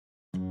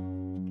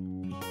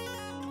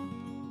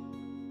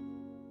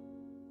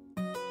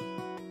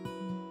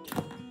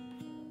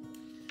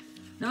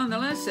Now, in the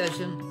last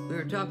session, we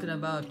were talking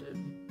about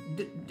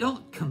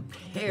don't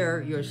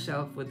compare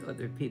yourself with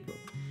other people.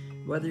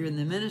 Whether you're in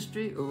the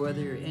ministry or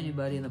whether you're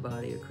anybody in the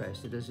body of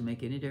Christ, it doesn't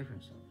make any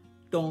difference.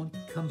 Don't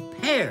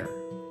compare,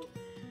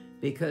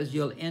 because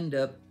you'll end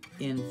up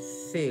in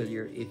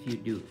failure if you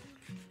do.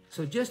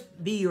 So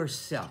just be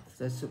yourself.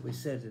 That's what we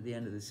said at the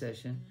end of the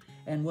session.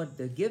 And what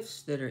the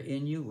gifts that are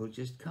in you will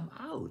just come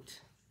out.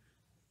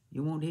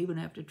 You won't even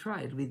have to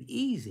try. It'll be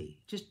easy.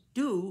 Just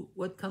do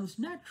what comes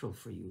natural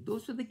for you.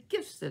 Those are the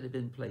gifts that have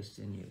been placed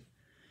in you.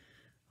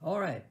 All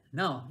right.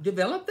 Now,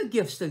 develop the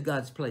gifts that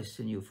God's placed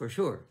in you, for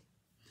sure.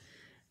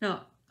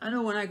 Now, I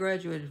know when I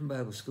graduated from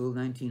Bible school in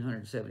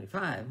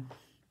 1975,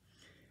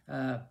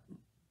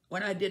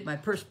 when I did my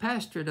first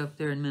pastorate up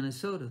there in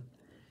Minnesota,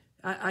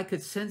 I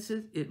could sense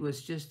it. It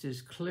was just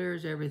as clear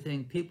as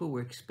everything. People were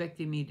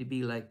expecting me to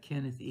be like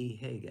Kenneth E.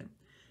 Hagin.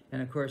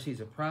 And, of course,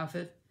 he's a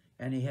prophet.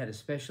 And he had a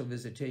special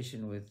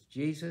visitation with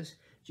Jesus.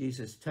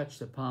 Jesus touched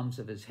the palms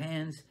of his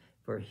hands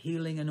for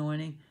healing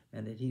anointing,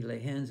 and that he lay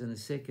hands on the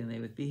sick and they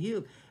would be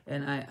healed.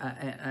 And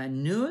I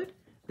knew it.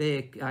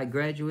 I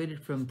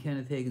graduated from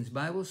Kenneth Hagin's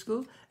Bible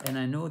school, and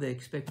I know they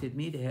expected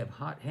me to have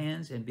hot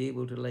hands and be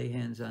able to lay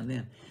hands on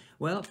them.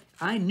 Well,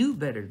 I knew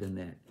better than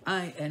that.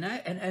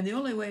 And the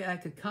only way I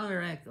could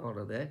counteract all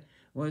of that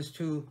was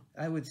to,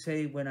 I would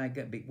say,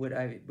 before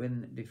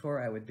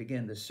I would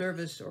begin the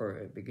service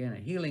or begin a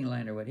healing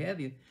line or what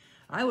have you,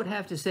 I would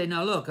have to say,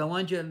 now look, I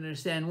want you to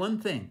understand one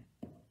thing.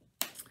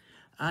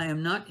 I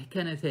am not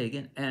Kenneth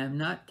Hagin, I am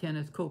not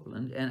Kenneth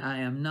Copeland, and I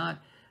am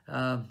not,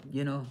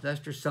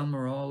 Lester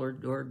Summerall or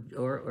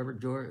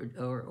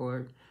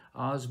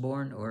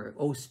Osborne or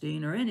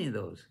Osteen or any of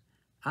those.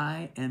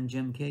 I am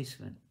Jim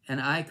Kaseman, and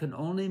I can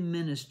only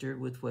minister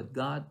with what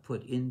God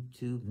put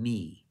into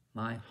me,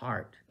 my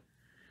heart.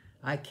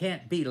 I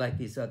can't be like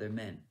these other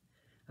men.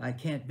 I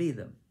can't be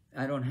them.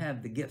 I don't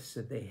have the gifts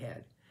that they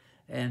had,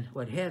 and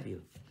what have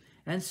you.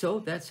 And so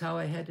that's how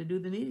I had to do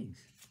the meetings.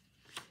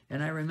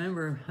 And I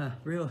remember a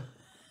real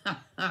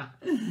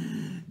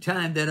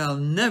time that I'll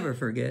never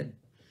forget.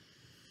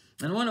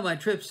 On one of my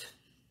trips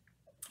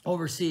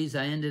overseas,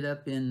 I ended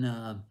up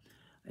in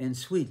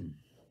Sweden.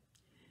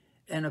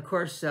 And of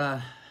course,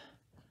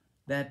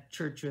 that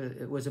church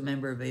was a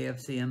member of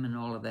AFCM and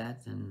all of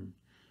that.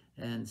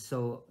 And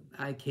so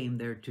I came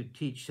there to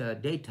teach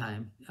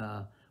daytime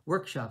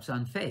workshops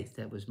on faith.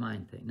 That was my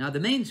thing. Now, the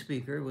main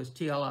speaker was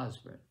T.L.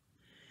 Osborne.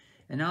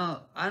 And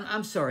now,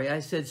 I'm sorry,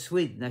 I said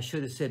Sweden. I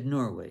should have said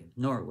Norway.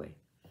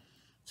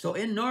 So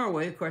in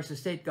Norway, of course, the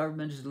state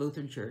government is the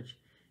Lutheran Church.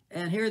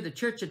 And here the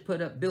church had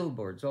put up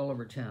billboards all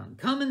over town.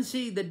 Come and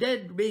see the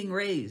dead being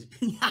raised.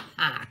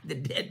 The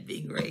dead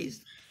being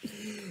raised.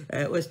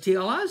 It was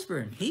T.L.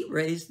 Osborne. He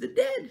raised the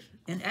dead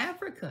in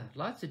Africa.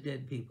 Lots of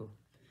dead people.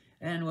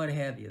 And what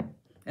have you.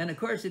 And of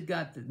course, it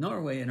got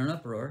Norway in an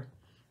uproar.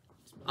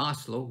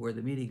 Oslo, where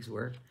the meetings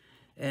were.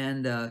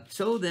 And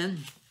so then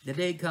the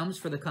day comes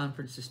for the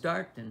conference to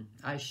start, and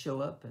I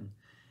show up, and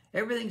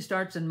everything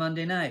starts on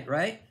Monday night,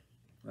 right?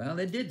 Well,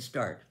 it did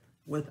start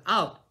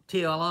without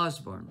T.L.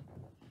 Osborne.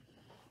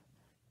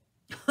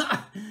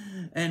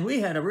 And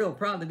we had a real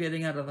problem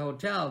getting out of the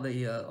hotel.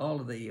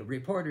 All of the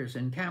reporters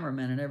and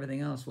cameramen and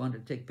everything else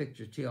wanted to take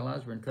pictures of T.L.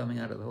 Osborne coming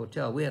out of the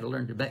hotel. We had to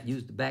learn to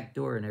use the back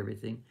door and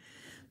everything.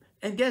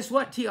 And guess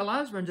what? T.L.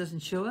 Osborne doesn't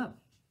show up.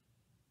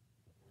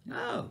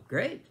 Oh,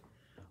 great.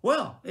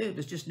 Well, it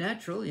was just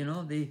natural, you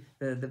know, the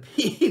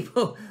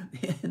people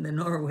in the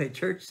Norway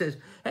church says,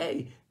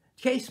 hey,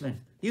 Kaseman,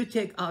 you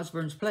take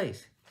Osborne's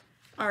place.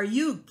 Are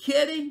you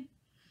kidding?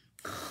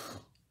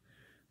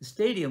 The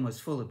stadium was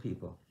full of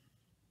people.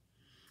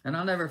 And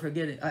I'll never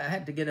forget it. I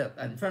had to get up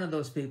in front of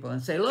those people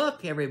and say,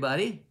 look,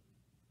 everybody,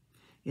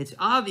 it's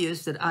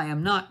obvious that I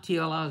am not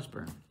T.L.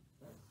 Osborne.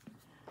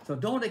 So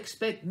don't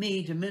expect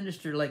me to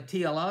minister like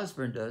T.L.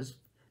 Osborne does,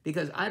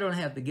 because I don't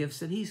have the gifts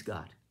that he's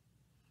got.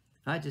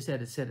 I just had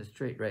to set it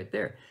straight right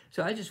there.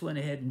 So I just went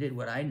ahead and did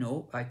what I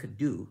know I could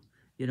do.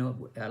 You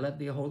know, I let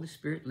the Holy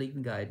Spirit lead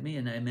and guide me,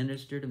 and I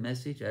ministered a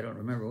message. I don't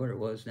remember what it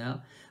was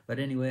now, but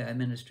anyway, I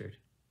ministered.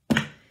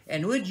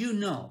 And would you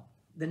know,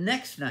 the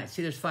next night,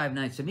 see, there's 5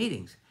 nights of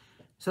meetings.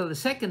 So the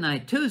second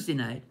night, Tuesday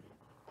night,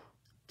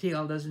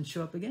 T.L. doesn't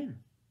show up again.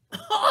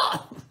 I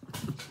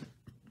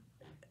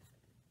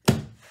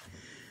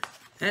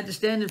had to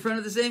stand in front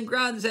of the same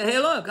crowd and say, hey,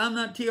 look, I'm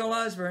not T.L.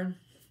 Osborne.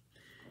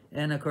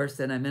 And, of course,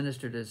 then I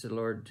ministered as the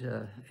Lord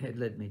had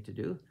led me to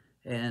do.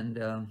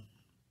 And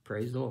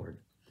praise the Lord.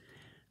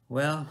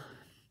 Well,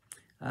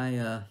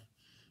 I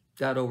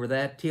got over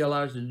that. T.L.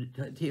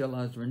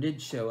 Osborne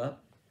did show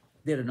up,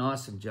 did an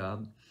awesome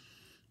job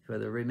for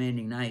the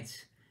remaining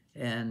nights.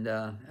 And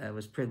I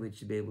was privileged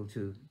to be able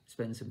to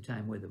spend some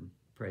time with him.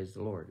 Praise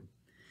the Lord.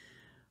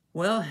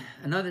 Well,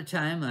 another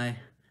time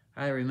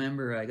I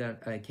remember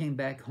I came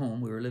back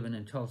home. We were living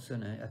in Tulsa,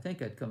 and I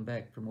think I'd come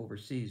back from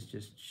overseas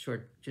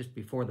just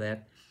before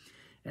that.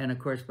 And of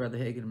course, Brother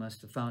Hagin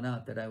must have found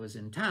out that I was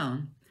in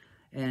town,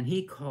 and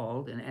he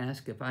called and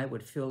asked if I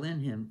would fill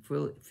in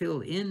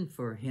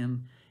for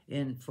him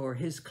for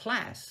his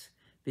class,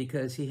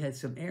 because he had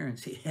some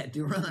errands he had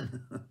to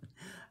run.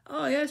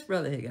 Oh, yes,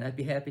 Brother Hagin, I'd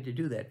be happy to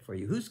do that for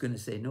you. Who's going to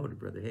say no to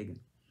Brother Hagin?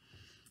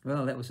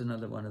 Well, that was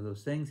another one of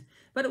those things.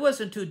 But it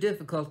wasn't too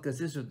difficult because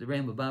this was the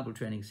Rainbow Bible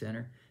Training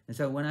Center. And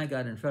so when I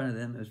got in front of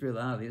them, it was real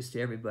obvious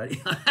to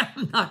everybody,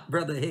 I'm not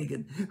Brother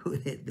Hagin, who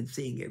had been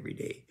seeing every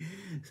day.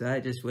 So I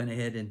just went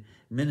ahead and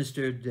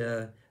ministered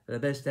the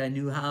best I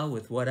knew how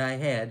with what I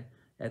had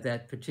at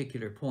that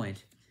particular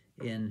point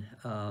in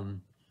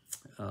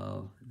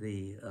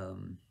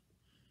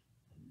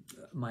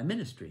my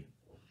ministry.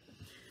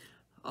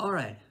 All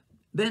right.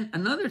 Then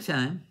another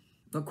time,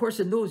 of course,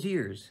 in those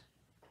years,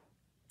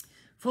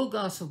 Full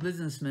Gospel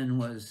Businessman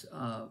was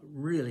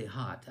really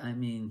hot. I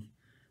mean,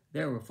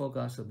 there were Full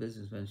Gospel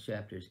Businessman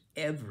chapters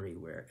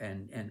everywhere,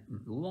 and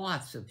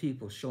lots of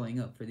people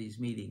showing up for these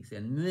meetings,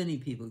 and many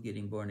people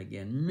getting born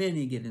again,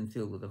 many getting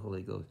filled with the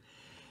Holy Ghost.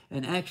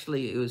 And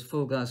actually, it was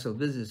Full Gospel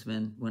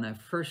Businessman. When I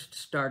first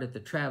started the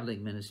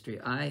traveling ministry,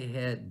 I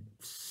had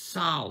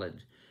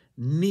solid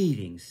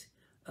meetings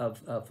of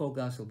Full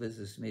Gospel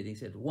Business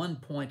meetings. At one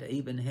point, I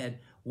even had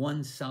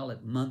one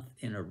solid month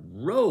in a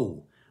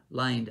row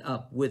lined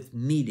up with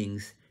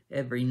meetings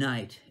every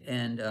night,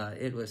 and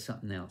it was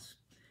something else.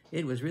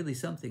 It was really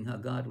something how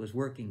God was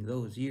working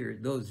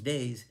those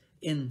days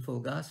in Full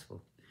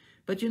Gospel.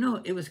 But you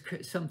know, it was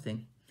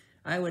something.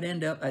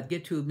 I'd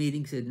get to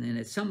meetings, and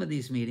at some of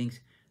these meetings,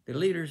 the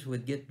leaders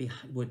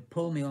would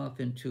pull me off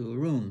into a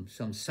room,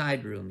 some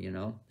side room, you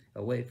know,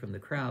 away from the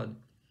crowd,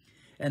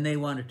 and they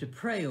wanted to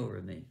pray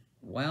over me.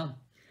 Well,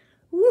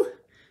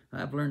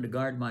 I've learned to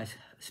guard my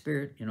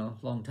spirit, you know,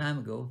 a long time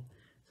ago.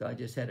 So I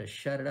just had to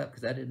shut it up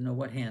because I didn't know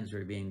what hands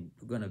were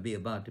going to be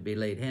about to be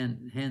laid,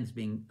 hands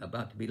being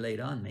about to be laid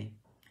on me.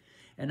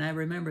 And I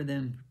remember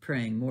them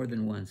praying more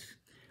than once.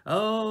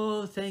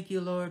 Oh, thank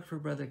you, Lord, for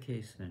Brother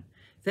Kaseman.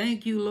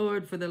 Thank you,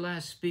 Lord, for the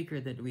last speaker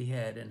that we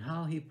had and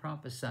how he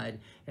prophesied.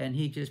 And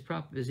he just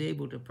was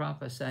able to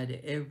prophesy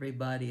to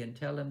everybody and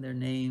tell them their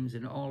names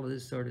and all of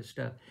this sort of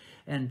stuff.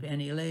 And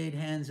he laid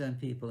hands on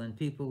people and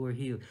people were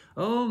healed.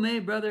 Oh, may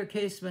Brother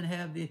Kaseman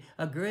have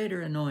a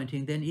greater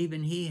anointing than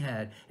even he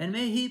had. And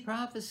may he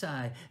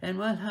prophesy. And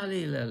what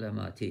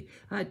hallelujah.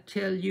 I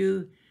tell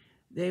you,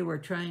 they were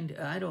trying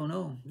to, I don't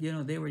know, you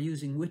know, they were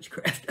using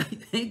witchcraft, I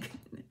think.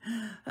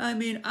 I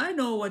mean, I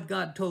know what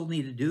God told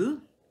me to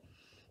do.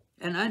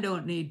 And I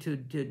don't need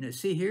to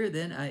see here,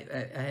 then I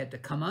had to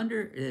come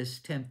under this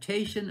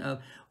temptation of,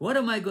 what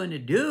am I going to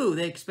do?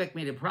 They expect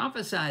me to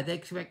prophesy. They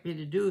expect me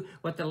to do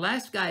what the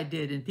last guy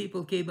did, and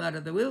people came out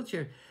of the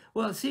wheelchair.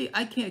 Well, see,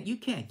 you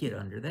can't get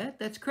under that.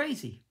 That's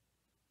crazy.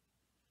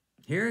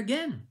 Here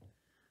again,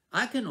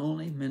 I can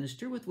only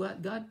minister with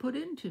what God put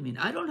into me.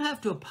 I don't have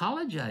to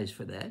apologize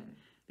for that,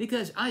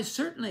 because I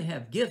certainly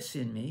have gifts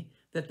in me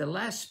that the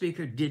last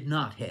speaker did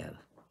not have.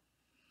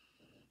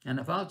 And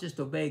if I'll just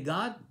obey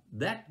God,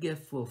 that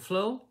gift will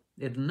flow.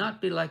 It'll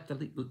not be like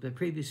the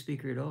previous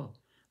speaker at all.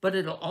 But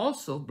it'll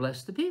also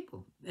bless the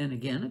people. And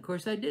again, of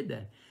course, I did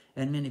that.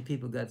 And many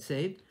people got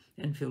saved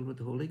and filled with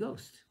the Holy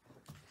Ghost.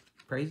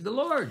 Praise the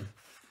Lord.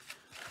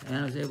 And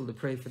I was able to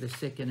pray for the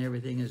sick and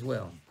everything as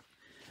well.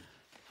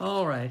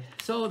 All right.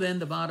 So then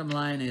the bottom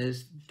line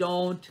is,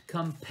 don't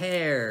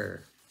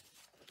compare.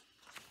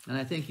 And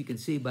I think you can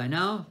see by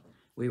now,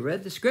 we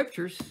read the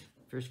scriptures,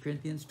 1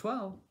 Corinthians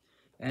 12.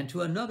 And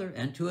to another,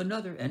 and to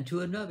another, and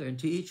to another, and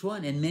to each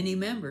one, and many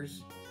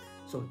members.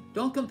 So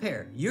don't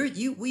compare.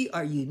 We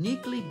are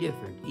uniquely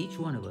different, each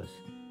one of us.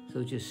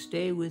 So just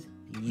stay with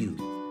you.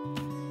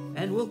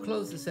 And we'll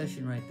close the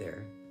session right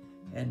there.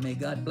 And may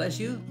God bless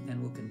you,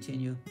 and we'll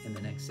continue in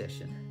the next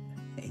session.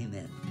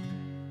 Amen.